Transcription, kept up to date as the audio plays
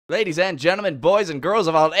Ladies and gentlemen, boys and girls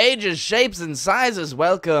of all ages, shapes, and sizes,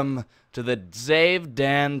 welcome to the Save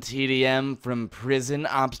DANTDM from Prison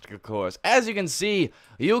Obstacle Course. As you can see,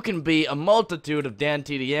 you can be a multitude of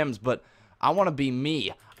DANTDMs, but I want to be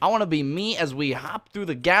me. I want to be me as we hop through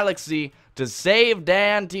the galaxy to save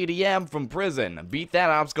DANTDM from prison. Beat that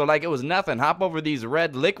obstacle like it was nothing. Hop over these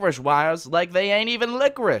red licorice wires like they ain't even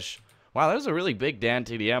licorice. Wow, there's a really big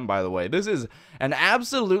DANTDM, by the way. This is an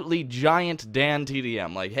absolutely giant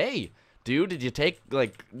DANTDM. Like, hey, dude, did you take,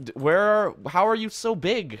 like, how are you so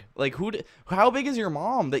big? Like, how big is your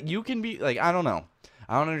mom that you can be, like, I don't know.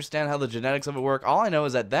 I don't understand how the genetics of it work. All I know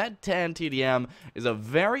is that DANTDM is a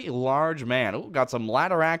very large man. Ooh, got some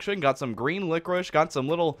ladder action, got some green licorice, got some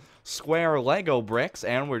little square Lego bricks,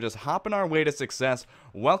 and we're just hopping our way to success.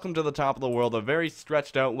 Welcome to the top of the world, a very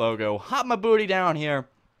stretched out logo. Hop my booty down here.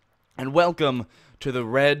 And welcome to the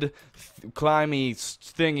red climby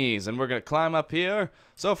thingies, and we're going to climb up here.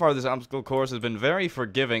 So far, this obstacle course has been very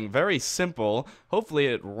forgiving, very simple. Hopefully,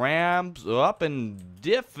 it ramps up in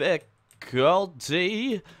difficulty.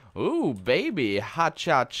 Ooh, baby,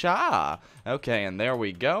 ha-cha-cha. Okay, and there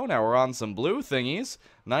we go. Now we're on some blue thingies.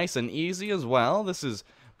 Nice and easy as well. This is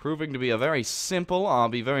proving to be a very simple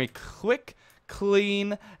obby, very quick,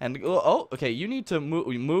 clean, and... Oh, okay, you need to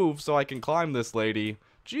move so I can climb this lady.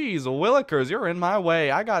 Jeez, Willikers, you're in my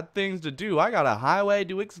way. I got things to do. I got a highway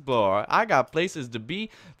to explore. I got places to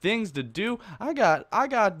be, things to do. I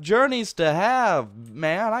got journeys to have,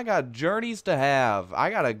 man. I got journeys to have.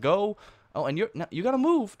 I gotta go. Oh, and you gotta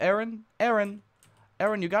move, Aaron. Aaron,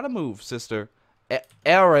 you gotta move, sister.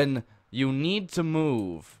 Aaron, you need to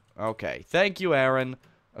move. Okay, thank you, Aaron.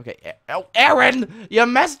 Okay, oh, Aaron, you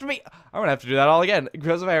messed me. I'm gonna have to do that all again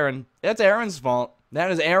because of Aaron. It's Aaron's fault.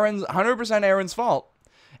 That is 100% Aaron's fault.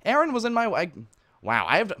 Aaron was in my way. Wow,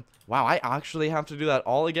 I actually have to do that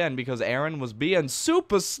all again because Aaron was being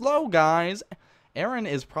super slow, guys. Aaron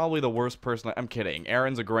is probably the worst person. I'm kidding.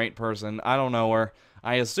 Aaron's a great person. I don't know her.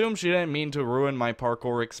 I assume she didn't mean to ruin my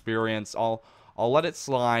parkour experience. I'll let it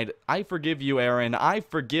slide. I forgive you, Aaron. I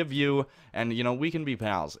forgive you, and you know we can be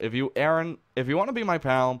pals. Aaron, if you want to be my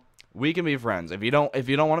pal, we can be friends. If you don't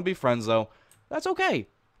want to be friends though, that's okay.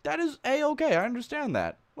 That is a-okay. I understand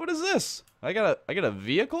that. What is this? I got a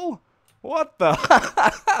vehicle? What the?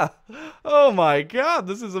 Oh my god,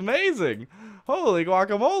 this is amazing. Holy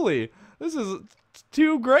guacamole. This is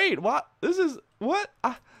too great. What? This is, what?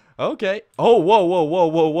 Okay. Oh,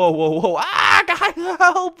 whoa. Ah, God,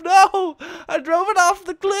 help, no. I drove it off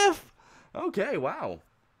the cliff. Okay, wow.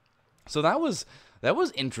 So that was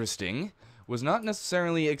interesting. Was not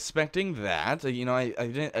necessarily expecting that. You know,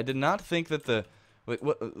 I did not think that the... Wait,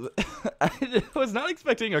 what? I was not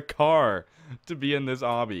expecting a car to be in this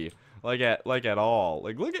obby, like at all.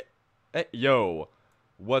 Like, look at, hey, yo,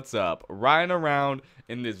 what's up? Riding around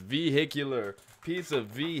in this vehicular piece of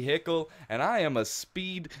vehicle, and I am a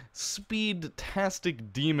speed-tastic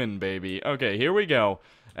demon, baby. Okay, here we go,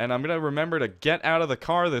 and I'm gonna remember to get out of the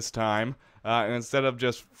car this time, instead of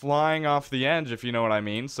just flying off the edge, if you know what I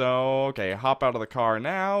mean. So, okay, hop out of the car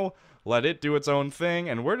now. Let it do its own thing,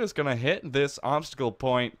 and we're just gonna hit this obstacle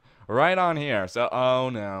point right on here. So, oh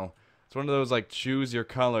no. It's one of those, like, choose your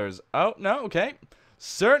colors. Oh, no, okay.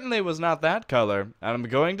 Certainly was not that color, and I'm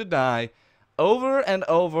going to die over and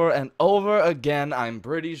over and over again, I'm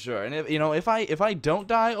pretty sure. And, if I don't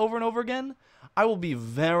die over and over again, I will be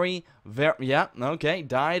very, yeah, okay,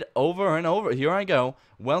 died over and over. Here I go.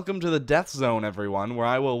 Welcome to the death zone, everyone, where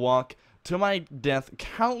I will walk to my death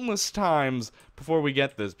countless times before we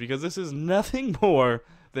get this, because this is nothing more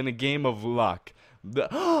than a game of luck.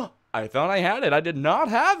 I thought I had it. I did not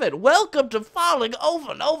have it. Welcome to falling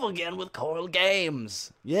over and over again with Corl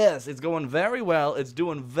Games. Yes, it's going very well. It's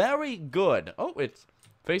doing very good. Oh, it's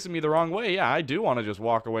facing me the wrong way. Yeah, I do want to just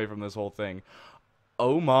walk away from this whole thing.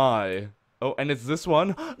 Oh my. Oh, and it's this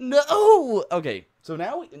one? No! Okay, so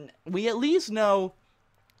now we at least know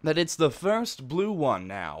that it's the first blue one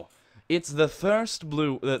now. It's the first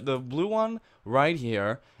blue, the blue one right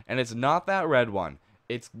here, and it's not that red one.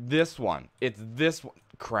 It's this one. It's this one.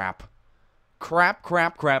 Crap.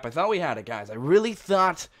 Crap. I thought we had it, guys. I really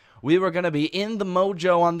thought we were gonna be in the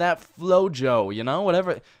mojo on that flojo, you know?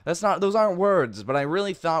 Whatever. Those aren't words, but I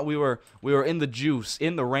really thought we were in the juice,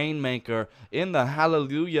 in the rainmaker, in the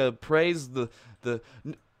hallelujah, praise the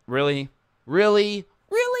really?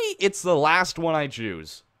 It's the last one I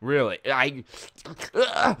choose. Really, I'm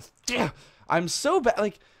so bad,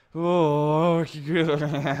 like, oh,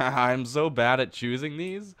 I'm so bad at choosing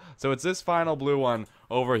these. So it's this final blue one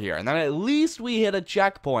over here, and then at least we hit a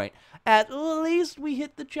checkpoint. At least we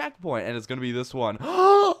hit the checkpoint, and it's gonna be this one.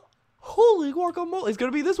 Holy guacamole, it's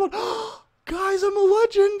gonna be this one. Guys, I'm a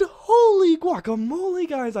legend. Holy guacamole,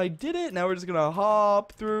 guys. I did it. Now we're just gonna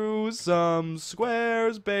hop through some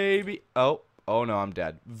squares, baby. Oh no, I'm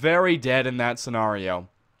dead. Very dead in that scenario.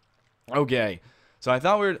 Okay. So I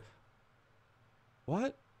thought we were...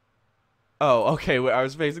 What? Oh, okay. I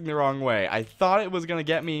was facing the wrong way. I thought it was gonna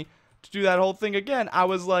get me to do that whole thing again. I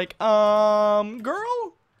was like,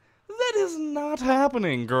 girl? That is not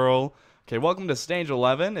happening, girl. Okay, welcome to stage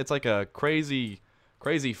 11. It's like a crazy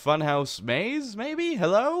funhouse maze, maybe?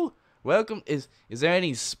 Hello? Welcome. Is there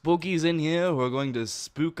any spookies in here who are going to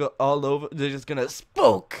spook all over? They're just gonna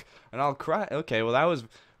spook, and I'll cry. Okay, well that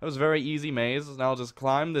was very easy maze. And I'll just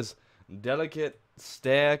climb this delicate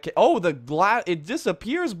staircase. Oh, the glass, it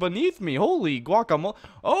disappears beneath me. Holy guacamole.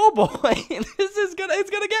 Oh boy, it's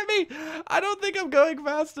gonna get me. I don't think I'm going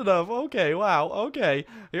fast enough. Okay, wow. Okay,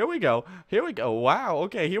 here we go. Wow.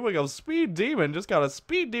 Okay, here we go. Speed demon. Just gotta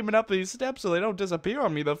speed demon up these steps so they don't disappear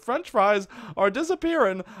on me. The French fries are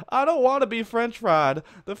disappearing. I don't want to be French fried.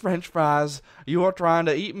 The French fries, you are trying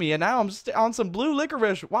to eat me, and now I'm on some blue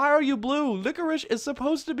licorice. Why are you blue? Licorice is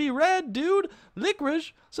supposed to be red, dude.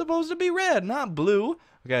 Licorice supposed to be red, not blue.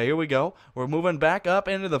 Okay, here we go. We're moving back up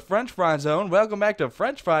into the French fry zone. Welcome back to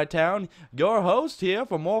French Fry Town. Your host here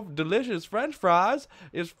for more delicious French fries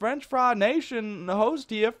is French Fry Nation. The host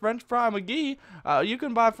here, French Fry McGee. You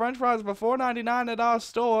can buy French fries for $4.99 at our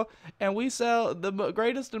store, and we sell the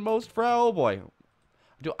greatest and most oh boy.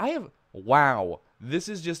 Do I have? Wow, this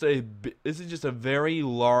is just a very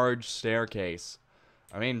large staircase.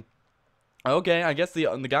 I mean, okay, I guess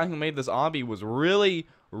the guy who made this obby was really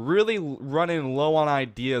running low on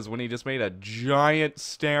ideas when he just made a giant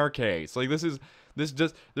staircase. Like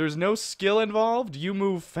there's no skill involved. You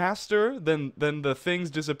move faster than the things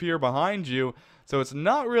disappear behind you. So it's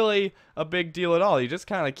not really a big deal at all. You just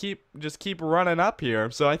kind of keep running up here.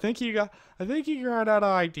 So I think he ran out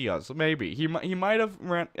of ideas. Maybe he might have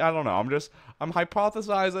ran. I don't know. I'm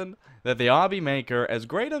hypothesizing that the obby maker, as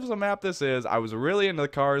great as a map this is, I was really into the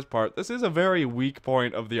cars part. This is a very weak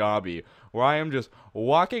point of the obby, where I am just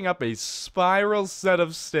walking up a spiral set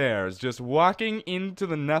of stairs, just walking into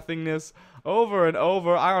the nothingness over and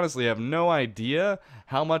over. I honestly have no idea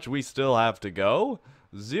how much we still have to go.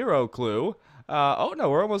 Zero clue. Oh no,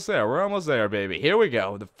 we're almost there. We're almost there, baby. Here we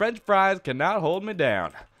go. The French fries cannot hold me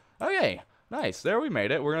down. Okay, nice. There, we made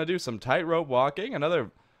it. We're gonna do some tightrope walking. Another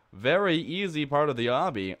very easy part of the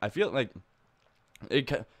obby. I feel like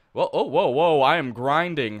it. Whoa, oh, whoa! I am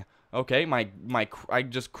grinding. Okay, I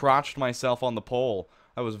just crotched myself on the pole.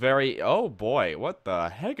 That was very. Oh boy, what the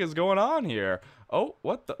heck is going on here? Oh,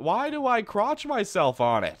 what the? Why do I crotch myself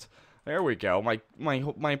on it? There we go.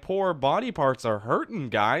 My poor body parts are hurting,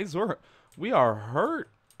 guys. We are hurt,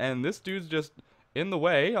 and this dude's just in the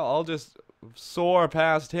way. I'll just soar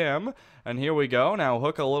past him, and here we go. Now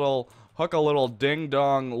hook a little ding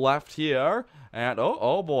dong left here, and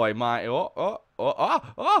oh boy, oh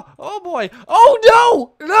boy,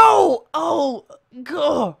 oh no, oh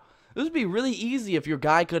god. This would be really easy if your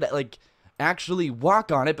guy could like actually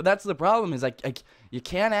walk on it, but that's the problem. Is like you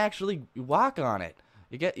can't actually walk on it.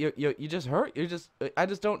 You just hurt. I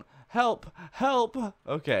just don't help.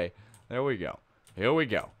 Okay. There we go. Here we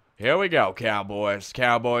go,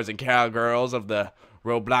 cowboys and cowgirls of the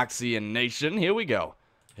Robloxian nation. Here we go.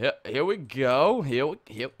 Here we go.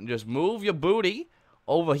 Here. Just move your booty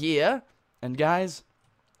over here. And guys,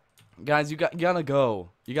 you gotta go.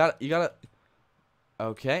 You gotta.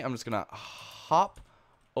 Okay, I'm just gonna hop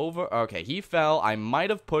over. Okay, he fell. I might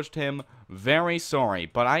have pushed him. Very sorry,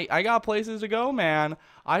 but I got places to go, man.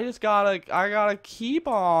 I gotta keep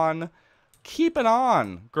on. Keep it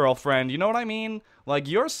on, girlfriend. You know what I mean? Like,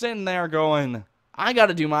 you're sitting there going, I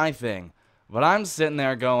gotta do my thing. But I'm sitting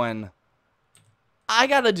there going, I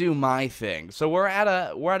gotta do my thing. So we're at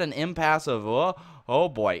an impasse of, oh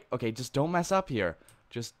boy. Okay, just don't mess up here.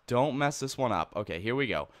 Just don't mess this one up. Okay, here we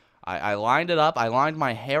go. I lined it up. I lined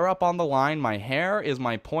my hair up on the line. My hair is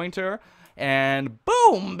my pointer. And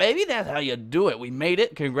boom, baby, that's how you do it. We made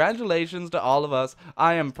it. Congratulations to all of us.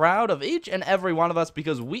 I am proud of each and every one of us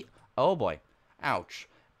because we... Oh boy. Ouch.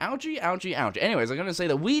 Ouchie, ouchie, ouch. Anyways, I'm going to say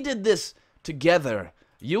that we did this together.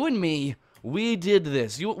 You and me, we did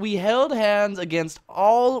this. We held hands against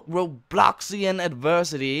all Robloxian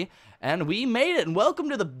adversity, and we made it. And welcome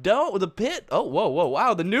to the pit. Oh, whoa,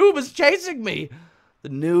 wow. The noob is chasing me. The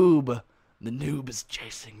noob is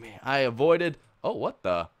chasing me. I avoided. Oh, what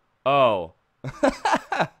the? Oh.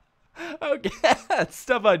 Okay, that's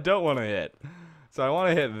stuff I don't want to hit. So I want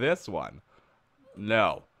to hit this one.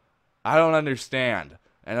 No. I don't understand.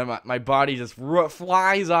 And then my body just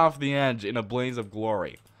flies off the edge in a blaze of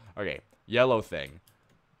glory. Okay, yellow thing.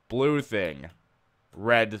 Blue thing.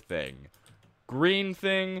 Red thing. green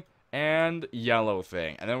thing, and yellow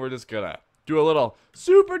thing. And then we're just gonna do a little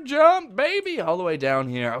super jump, baby, all the way down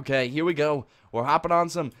here. Okay, here we go. We're hopping on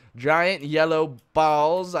some giant yellow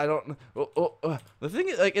balls. I don't... The thing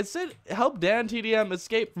is, like, it said, help DANTDM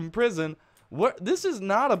escape from prison. This is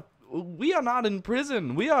not a... We are not in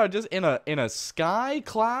prison. We are just in a sky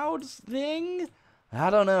clouds thing? I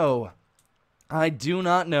don't know. I do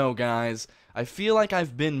not know, guys. I feel like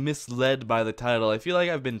I've been misled by the title. I feel like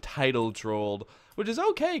I've been title trolled, which is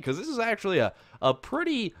okay, because this is actually a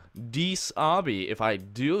pretty decent obby, if I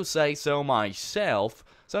do say so myself.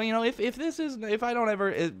 So, you know, if I don't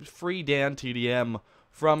ever free DANTDM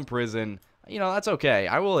from prison, you know, that's okay.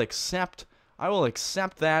 I will accept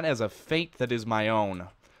that as a fate that is my own.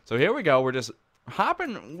 So here we go. We're just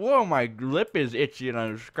hopping. Whoa, my lip is itchy, and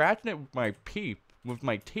I'm scratching it with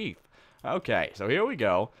my teeth. Okay, so here we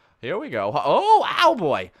go. Here we go. Oh, ow,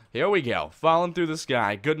 boy. Here we go. Falling through the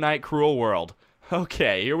sky. Good night, cruel world.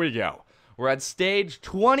 Okay, here we go. We're at stage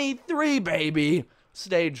 23, baby.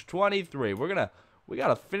 Stage 23. We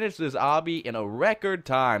gotta finish this obby in a record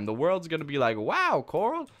time. The world's gonna be like, wow,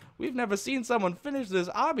 Corl, we've never seen someone finish this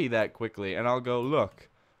obby that quickly. And I'll go, look,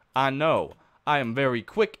 I know. I am very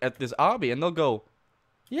quick at this obby. And they'll go,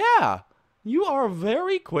 yeah, you are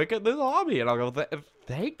very quick at this obby. And I'll go,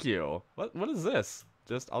 thank you. What is this?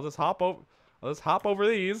 I'll just hop over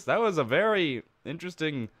these. That was a very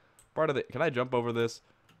interesting part of the... Can I jump over this?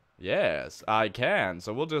 Yes, I can.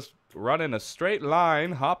 So we'll just run in a straight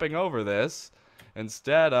line, hopping over this,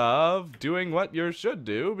 instead of doing what you should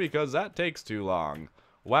do, because that takes too long.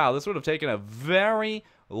 Wow, this would have taken a very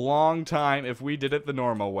long time if we did it the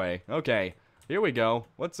normal way. Okay, here we go.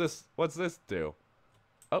 What's this do?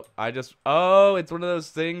 Oh, oh, it's one of those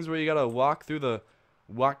things where you gotta walk through the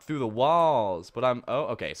walls. But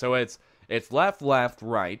okay, so it's left,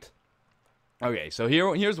 right. Okay, so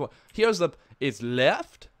it's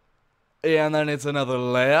left, and then it's another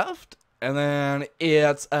left, and then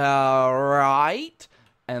it's right,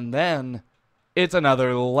 and then it's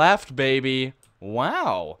another left, baby.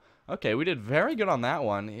 Wow. Okay, we did very good on that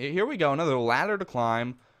one. Here we go, another ladder to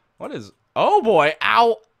climb. Oh boy,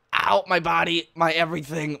 ow, ow, my body, my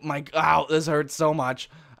everything, ow, this hurts so much.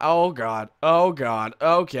 Oh god,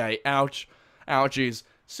 okay, ouch, ouchies.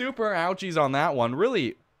 Super ouchies on that one,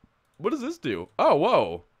 really. What does this do? Oh,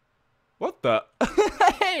 whoa. What the?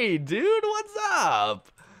 Hey, dude, what's up?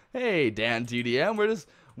 Hey, DANTDM,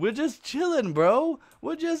 we're just chilling, bro.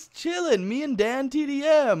 We're just chilling. Me and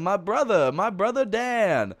DANTDM, my brother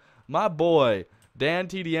Dan, my boy.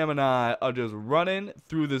 DANTDM and I are just running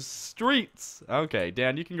through the streets. Okay,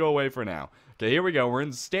 Dan, you can go away for now. Okay, here we go. We're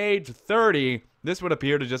in stage 30. This would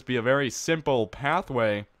appear to just be a very simple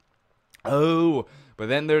pathway. Oh, but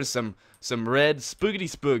then there's some red spoogity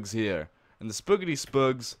spoogs here. And the spoogity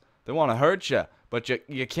spoogs, they want to hurt you. But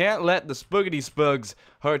you can't let the spoogity spoogs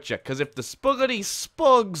hurt you. Because if the spoogity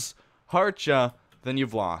spoogs hurt you, then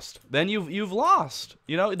you've lost. Then you've lost.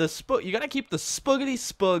 You know, you got to keep the spoogity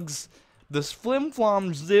spoogs, the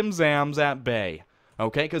flim-flom zim-zams at bay.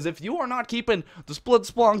 Okay? Because if you are not keeping the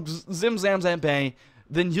split-splonk zim-zams at bay,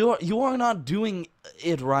 then you are not doing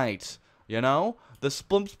it right. You know? The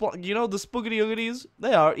you know, the spoogity-oogities,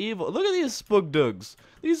 they are evil. Look at these spoogdugs.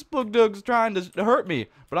 These spoogdugs trying to hurt me.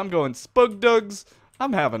 But I'm going, spoogdugs,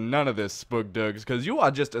 I'm having none of this, spoogdugs, because you are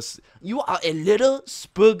a little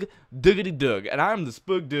spoogduggity-dug. And I'm the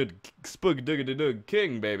spoogduggity-dug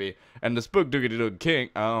king, baby. And the spoogduggity-dug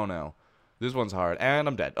king, oh no. This one's hard, and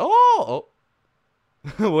I'm dead. Oh!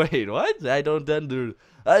 Wait, what? I do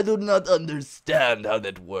not understand how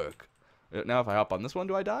that works. Now if I hop on this one,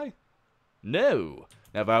 do I die? No.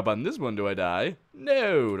 Now if I hop on this one, do I die?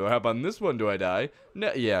 No. Do I hop on this one, do I die?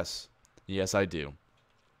 No. Yes. Yes, I do.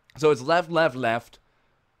 So it's left, left, left,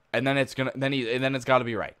 and then it's got to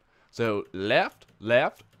be right. So left,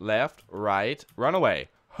 left, left, right, run away.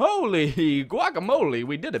 Holy guacamole,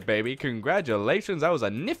 we did it, baby. Congratulations. That was a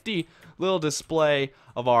nifty little display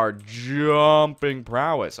of our jumping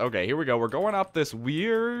prowess. Okay, here we go. We're going up this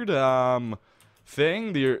weird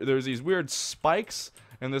thing. There's these weird spikes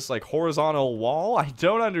in this like horizontal wall. I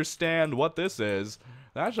don't understand what this is.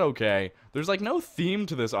 That's okay. There's like no theme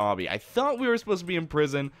to this obby. I thought we were supposed to be in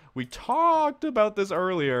prison. We talked about this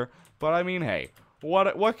earlier, but I mean, hey,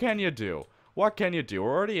 what can you do? What can you do?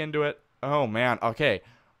 We're already into it. Oh man, okay.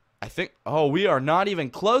 I think, oh, we are not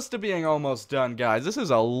even close to being almost done, guys. This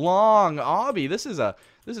is a long obby. This is a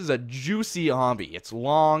juicy obby. It's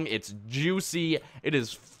long, it's juicy, it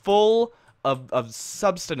is full of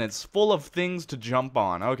substance, full of things to jump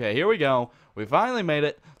on. Okay, here we go. We finally made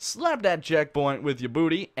it. Slap that checkpoint with your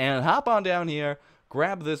booty and hop on down here.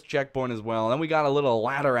 grab this checkpoint as well. And then we got a little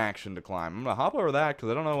ladder action to climb. I'm going to hop over that because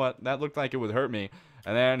I don't know what, that looked like it would hurt me.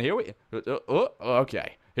 And then here we,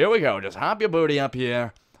 okay, here we go. Just hop your booty up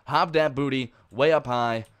here. Hop that booty way up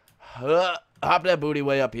high. Hop that booty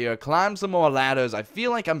way up here. Climb some more ladders. I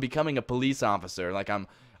feel like I'm becoming a police officer. Like I'm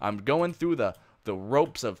going through the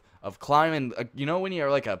ropes of climbing. You know when you're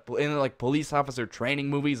like in like police officer training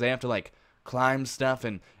movies, they have to like climb stuff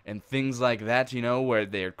and things like that, you know, where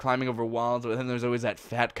they're climbing over walls, but then there's always that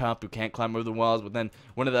fat cop who can't climb over the walls, but then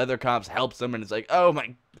one of the other cops helps them, and it's like, oh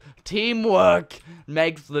my, teamwork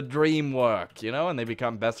makes the dream work, you know, and they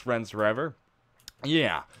become best friends forever.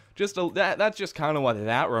 Yeah, that's just kind of what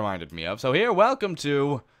that reminded me of. So here, welcome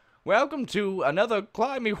to another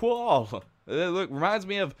climbing wall. It reminds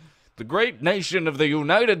me of the great nation of the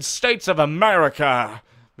United States of America,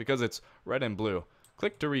 because it's red and blue.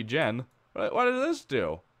 Click to regen. What does this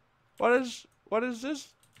do? What is this?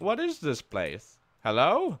 What is this place?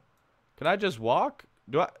 Hello? Can I just walk?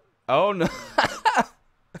 Do I? Oh no.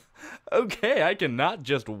 Okay, I cannot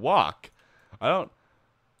just walk. I don't.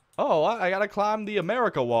 Oh, I gotta climb the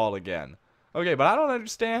America wall again. Okay, but I don't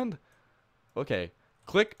understand. Okay,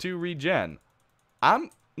 click to regen.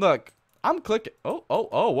 Look, I'm clicking. Oh,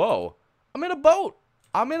 whoa. I'm in a boat.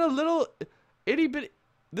 I'm in a little itty bitty.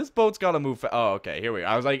 This boat's gotta move oh, okay, here we go.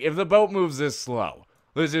 I was like, if the boat moves this slow,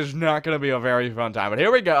 this is not gonna be a very fun time. But here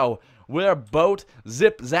we go. We're boat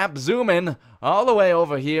zip zap zooming all the way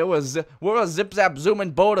over here. We're a zip zap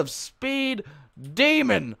zooming boat of speed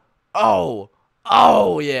demon. Oh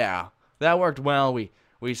yeah, that worked well.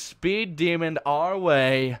 We speed demoned our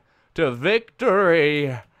way to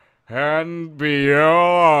victory and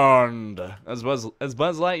beyond, as Buzz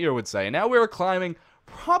Lightyear would say. Now we're climbing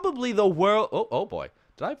probably the world. Oh boy.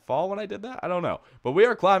 Did I fall when I did that? I don't know. But we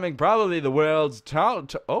are climbing probably the world's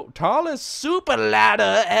tallest super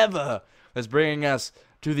ladder ever. That's bringing us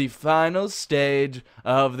to the final stage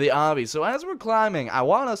of the obby. So as we're climbing, I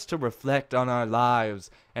want us to reflect on our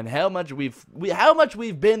lives and how much we've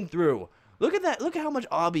been through. Look at that. Look at how much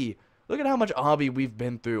obby. Look at how much obby we've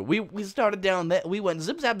been through. We started down there. We went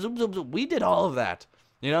zip zap zoom zoom zoom. We did all of that.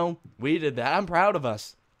 You know, we did that. I'm proud of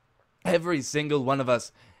us. Every single one of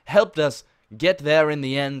us helped us get there in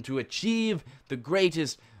the end to achieve the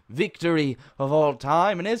greatest victory of all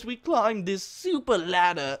time. And as we climb this super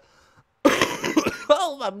ladder,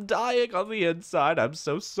 oh, I'm dying on the inside. I'm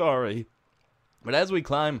so sorry. But as we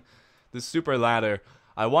climb this super ladder,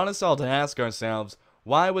 I want us all to ask ourselves,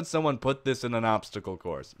 why would someone put this in an obstacle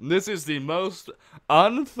course? This is the most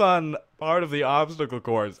unfun part of the obstacle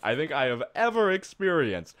course I think I have ever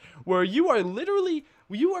experienced, where you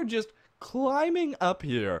are just climbing up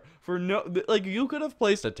here for like, you could have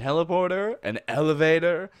placed a teleporter, an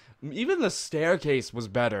elevator, even the staircase was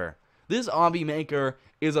better. This obby maker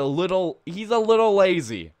is he's a little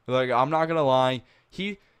lazy. Like, I'm not gonna lie,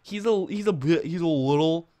 he's a little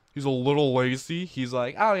lazy. He's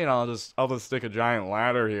like, oh, you know, I'll just stick a giant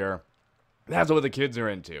ladder here. That's what the kids are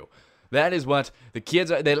into. That is what the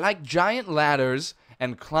kids are. They like giant ladders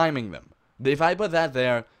and climbing them. If I put that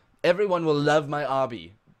there, everyone will love my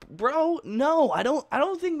obby. Bro, no, I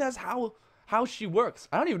don't think that's how she works.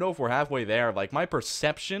 I don't even know if we're halfway there. Like, my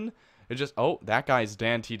perception is just, oh, that guy's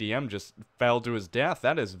DANTDM just fell to his death.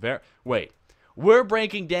 That is wait, we're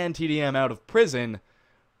breaking DANTDM out of prison,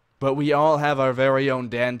 but we all have our very own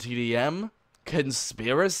DANTDM?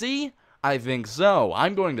 Conspiracy? I think so.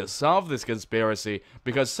 I'm going to solve this conspiracy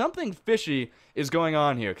because something fishy is going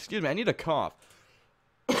on here. Excuse me, I need a cough.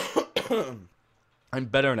 I'm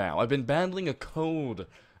better now. I've been battling a cold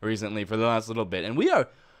recently for the last little bit, and we are,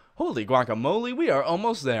 holy guacamole, we are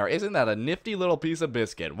almost there. Isn't that a nifty little piece of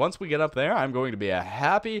biscuit? Once we get up there, I'm going to be a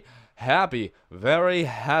happy, very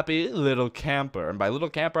happy little camper. And by little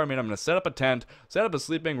camper, I mean I'm going to set up a tent, set up a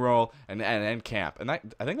sleeping roll, and camp. And I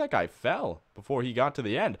think that guy fell before he got to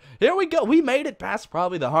the end. Here we go. We made it past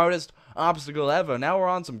probably the hardest obstacle ever. Now we're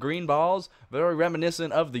on some green balls, very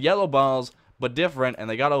reminiscent of the yellow balls, but different, and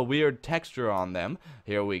they got a weird texture on them.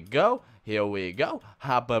 Here we go. Here we go.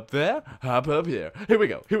 Hop up there. Hop up here. Here we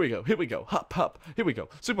go. Here we go. Here we go. Hop, hop. Here we go.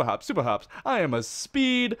 Super hop. Super hops. I am a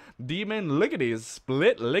speed demon lickety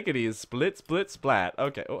split splat.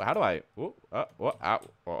 Okay. Oh, how do I?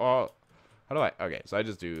 How do I? Okay. So I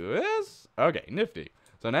just do this. Okay. Nifty.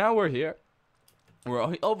 So now we're here. We're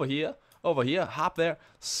over here. Over here, hop there,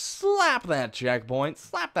 slap that checkpoint,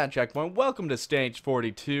 Welcome to stage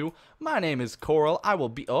 42. My name is Corl. I will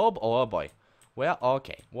be, oh boy. Well,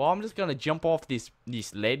 okay. Well, I'm just gonna jump off this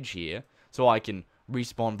ledge here so I can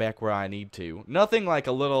respawn back where I need to. Nothing like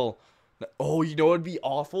a little, oh, you know what would be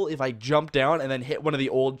awful? If I jumped down and then hit one of the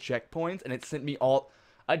old checkpoints and it sent me all,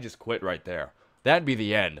 I'd just quit right there. That'd be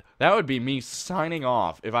the end. That would be me signing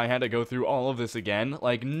off if I had to go through all of this again.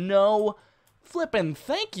 Like, no flippin'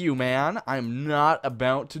 thank you, man. I'm not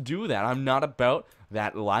about to do that. I'm not about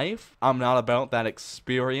that life. I'm not about that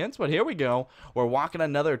experience. But here we go. We're walking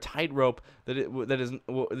another tightrope that is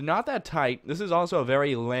not that tight. This is also a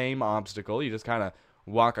very lame obstacle. You just kind of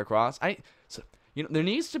walk across. You know, there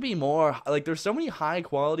needs to be more, like, there's so many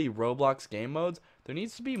high-quality Roblox game modes. There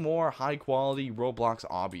needs to be more high-quality Roblox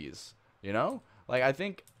obbies, you know? Like, I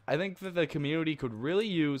think that the community could really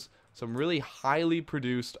use some really highly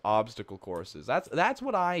produced obstacle courses. That's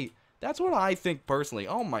what I think personally.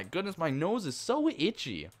 Oh my goodness, my nose is so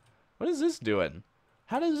itchy. What is this doing?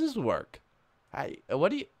 How does this work? Are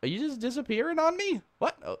you just disappearing on me?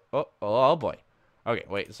 What? Oh boy. Okay,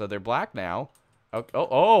 wait. So they're black now.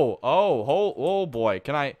 Oh boy.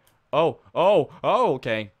 Can I?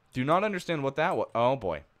 Okay. Do not understand what that was. Oh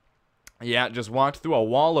boy. Yeah, just walked through a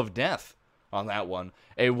wall of death on that one.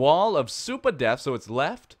 A wall of super death, so it's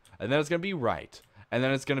left, and then it's going to be right. And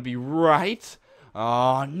then it's going to be right.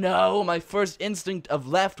 Oh no, my first instinct of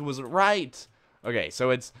left was right. Okay, so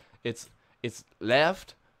it's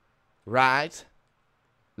left, right,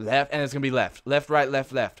 left, and it's going to be left. Left, right,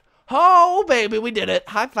 left, left. Oh, baby, we did it.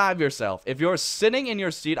 High five yourself. If you're sitting in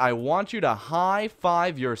your seat, I want you to high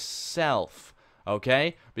five yourself.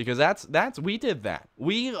 Okay? Because we did that.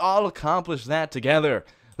 We all accomplished that together.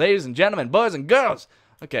 Ladies and gentlemen, boys and girls.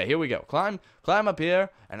 Okay, here we go. Climb up here.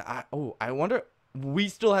 And I wonder, we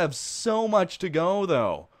still have so much to go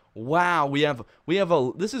though. Wow,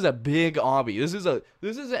 this is a big obby.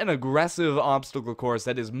 This is an aggressive obstacle course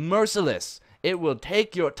that is merciless. It will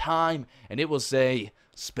take your time and it will say,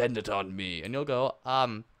 spend it on me. And you'll go,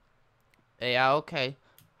 yeah, okay.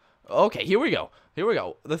 Okay, here we go.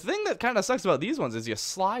 The thing that kind of sucks about these ones is you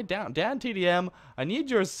slide down. DANTDM, I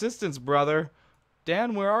need your assistance, brother.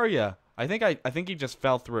 Dan, where are you? I think he just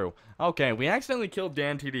fell through. Okay, we accidentally killed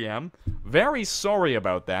DANTDM. Very sorry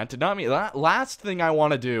about that. Did not mean last thing I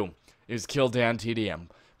want to do is kill DANTDM.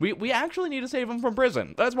 We actually need to save him from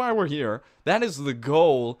prison. That's why we're here. That is the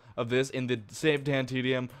goal of this in the Save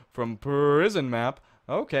DANTDM from Prison map.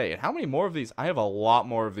 Okay, and how many more of these? I have a lot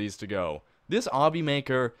more of these to go. This obby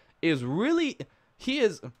maker is really,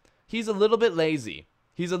 he's a little bit lazy.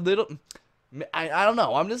 He's a little, I don't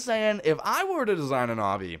know. I'm just saying, if I were to design an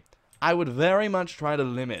obby, I would very much try to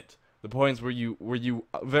limit the points where you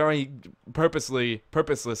very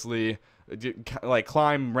purposelessly like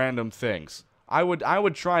climb random things. I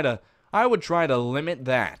would try to limit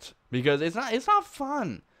that because it's not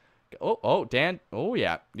fun. Yeah,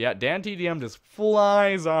 DANTDM just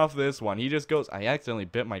flies off this one. He just goes, I accidentally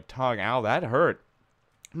bit my tongue. Ow, that hurt.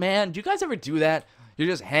 Man, do you guys ever do that? You're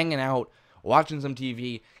just hanging out, watching some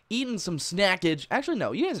TV, eating some snackage. Actually,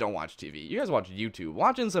 no, you guys don't watch TV. You guys watch YouTube.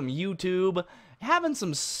 Watching some YouTube, having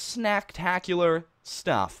some snacktacular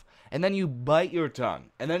stuff, and then you bite your tongue,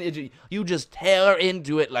 and then you just tear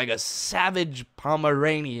into it like a savage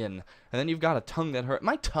Pomeranian, and then you've got a tongue that hurts.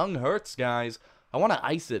 My tongue hurts, guys. I want to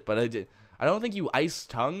ice it, but I don't think you ice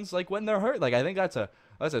tongues like when they're hurt. Like, I think that's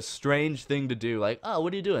a strange thing to do. Like, oh,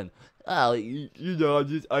 what are you doing? Oh, you know, I'm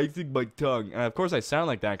just icing my tongue. And of course I sound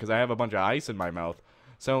like that because I have a bunch of ice in my mouth.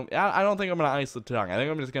 So I don't think I'm gonna ice the tongue. I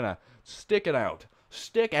think I'm just gonna stick it out.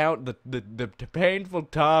 Stick out the painful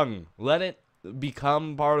tongue. Let it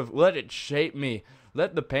become part of. Let it shape me.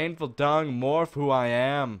 Let the painful tongue morph who I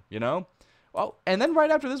am. You know. Well, and then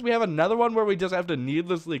right after this we have another one where we just have to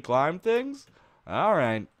needlessly climb things. All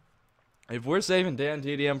right. If we're saving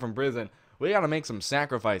DANTDM from prison, we gotta make some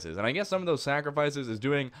sacrifices. And I guess some of those sacrifices is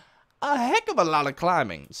doing a heck of a lot of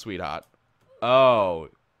climbing, sweetheart. Oh,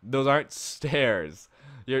 those aren't stairs.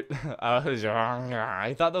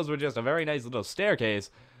 I thought those were just a very nice little staircase.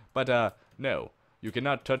 But, no. You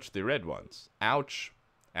cannot touch the red ones. Ouch.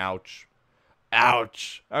 Ouch.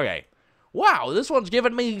 Ouch. Okay. Wow, this one's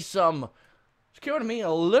giving me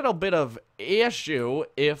a little bit of issue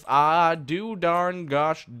if I do darn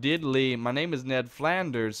gosh diddly. My name is Ned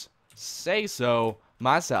Flanders. Say so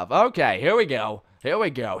myself. Okay, here we go. Oh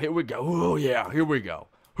yeah, here we go.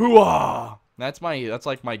 Hoo-ah! That's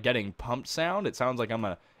like my getting pumped sound. It sounds like I'm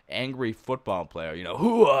an angry football player, you know.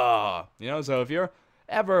 Hoo-ah! You know, so if you're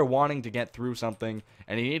ever wanting to get through something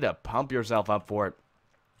and you need to pump yourself up for it,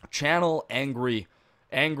 channel angry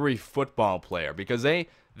football player because they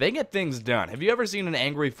get things done. Have you ever seen an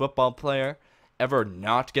angry football player ever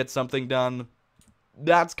not get something done?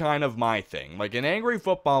 That's kind of my thing. Like an angry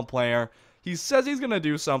football player, he says he's gonna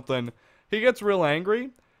do something, he gets real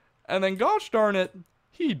angry, and then gosh darn it,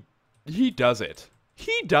 he does it.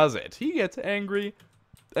 He does it. He gets angry,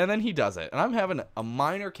 and then he does it. And I'm having a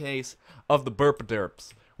minor case of the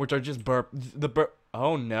burp-a-derps, which are just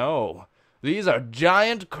oh no. These are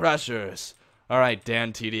giant crushers. Alright,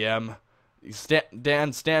 DANTDM.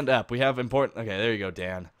 Dan, stand up. We have important... Okay, there you go,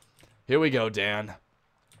 Dan. Here we go, Dan.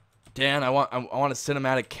 Dan, I want a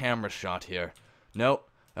cinematic camera shot here. Nope.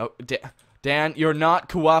 Oh, Dan, you're not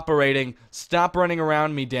cooperating. Stop running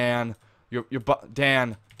around me, Dan.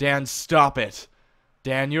 Dan, stop it.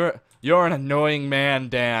 Dan, you're an annoying man,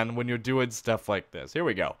 Dan, when you're doing stuff like this. Here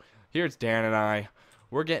we go. Here's Dan and I.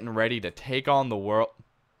 We're getting ready to take on the world.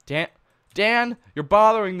 Dan, you're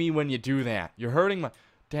bothering me when you do that. You're hurting my...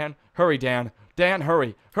 Dan, hurry, Dan. Dan,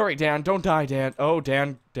 hurry. Hurry, Dan. Don't die, Dan. Oh,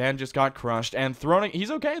 Dan just got crushed and thrown...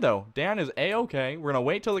 He's okay, though. Dan is A-okay. We're gonna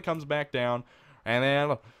wait till it comes back down. And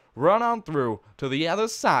then run on through to the other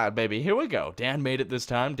side, baby. Here we go. Dan made it this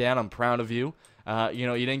time. Dan, I'm proud of you. You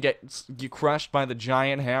know, you didn't get crushed by the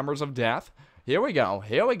giant hammers of death. Here we go.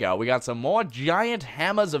 Here we go. We got some more giant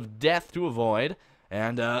hammers of death to avoid.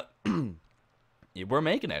 And, we're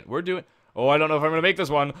making it. We're doing... Oh, I don't know if I'm going to make this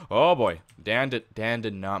one. Oh, boy. Dan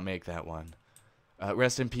did not make that one.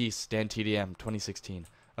 Rest in peace, DANTDM 2016.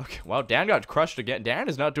 Okay, well, Dan got crushed again. Dan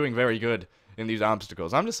is not doing very good in these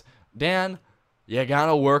obstacles. Dan, you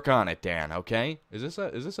gotta work on it, Dan, okay? Is this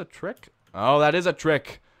a trick? Oh, that is a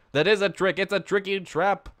trick. That is a trick. It's a tricky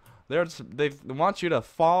trap. They want you to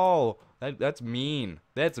fall. That's mean.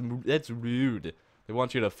 That's rude. They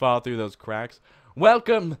want you to fall through those cracks.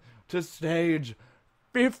 Welcome to stage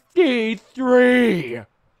 53.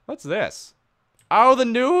 What's this? Oh, the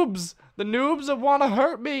noobs. The noobs that want to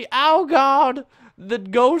hurt me. Oh, God. The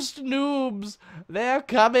ghost noobs. They're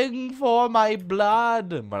coming for my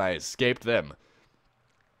blood. But I escaped them.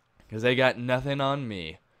 Because they got nothing on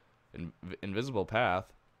me. Invisible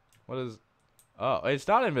path. What is... Oh, it's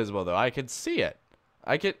not invisible, though. I can see it.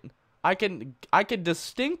 I can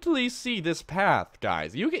distinctly see this path,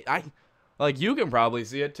 guys. You can probably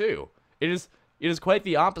see it, too. It is quite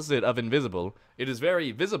the opposite of invisible. It is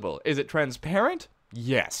very visible. Is it transparent?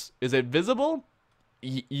 Yes. Is it visible?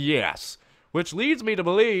 Yes. Which leads me to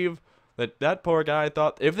believe that that poor guy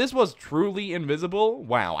thought, if this was truly invisible,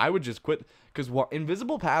 wow, I would just quit. Because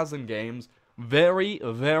invisible paths in games, very,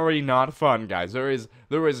 very not fun, guys. There is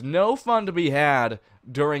no fun to be had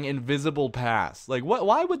during invisible paths. Like,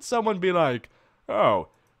 why would someone be like, oh,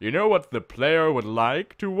 you know what the player would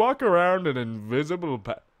like? To walk around an invisible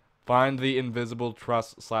path. Find the invisible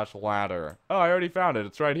truss/ladder. Oh, I already found it.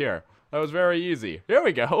 It's right here. That was very easy. Here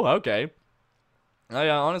we go. Okay. I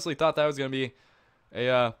honestly thought that was going to be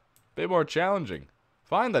a bit more challenging.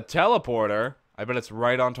 Find the teleporter. I bet it's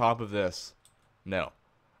right on top of this. No.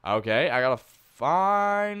 Okay, I gotta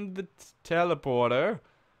find the teleporter.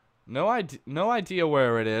 No idea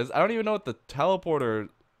where it is. I don't even know what the teleporter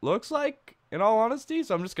looks like, in all honesty.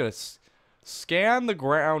 So I'm just gonna scan the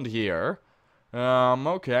ground here.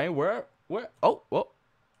 Okay, where? Oh, whoa.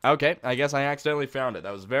 Okay, I guess I accidentally found it.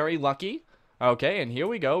 That was very lucky. Okay, and here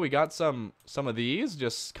we go. We got some of these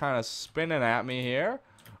just kind of spinning at me here.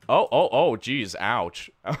 Oh, geez, ouch.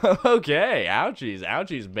 Okay,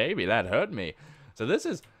 ouchies, baby, that hurt me. So this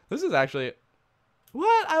is actually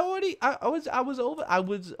what I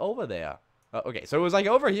was over there. Okay, so it was like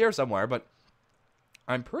over here somewhere, but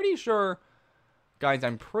I'm pretty sure, guys,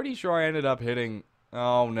 I ended up hitting.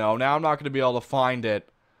 Oh no, now I'm not gonna be able to find it.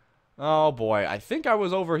 Oh boy, I think I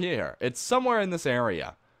was over here. It's somewhere in this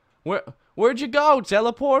area. Where'd you go,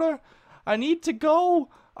 teleporter? I need to go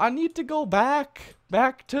back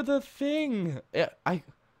to the thing.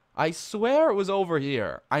 I swear it was over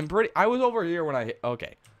here. I was over here when I hit.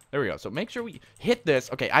 Okay, there we go. So make sure we hit this.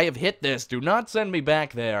 Okay, I have hit this. Do not send me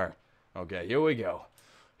back there. Okay, here we go.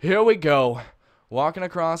 Here we go. Walking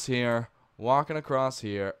across here.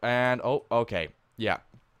 And, oh, okay. Yeah.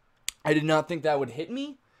 I did not think that would hit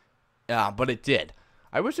me. But it did.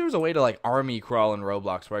 I wish there was a way to, like, army crawl in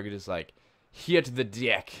Roblox where I could just, like, hit the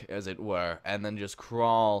deck, as it were, and then just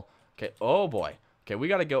crawl. Okay, oh boy. Okay, we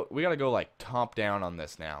gotta go, like, top down on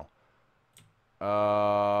this now.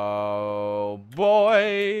 Oh,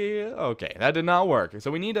 boy. Okay, that did not work.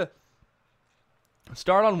 So we need to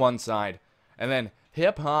start on one side, and then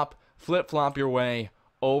hip-hop, flip-flop your way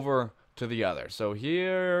over to the other. So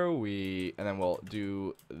here and then we'll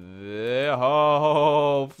do the,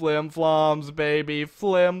 oh, flim-floms, baby,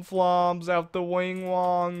 flim-floms out the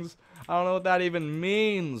wing-wongs. I don't know what that even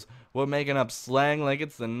means. We're making up slang like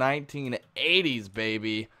it's the 1980s,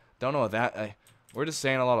 baby. Don't know what that, we're just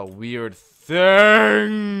saying a lot of weird things.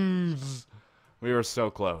 We were so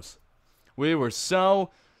close. We were so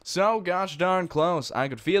gosh darn close. I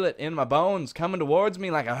could feel it in my bones coming towards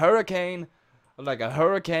me like a hurricane. Like a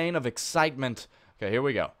hurricane of excitement. Okay, here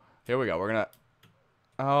we go. We're gonna...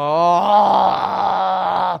 Oh,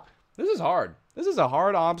 this is hard. This is a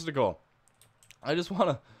hard obstacle. I just want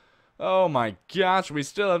to... Oh my gosh, we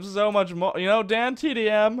still have so much more. You know,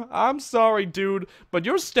 DANTDM, I'm sorry, dude, but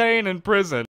you're staying in prison.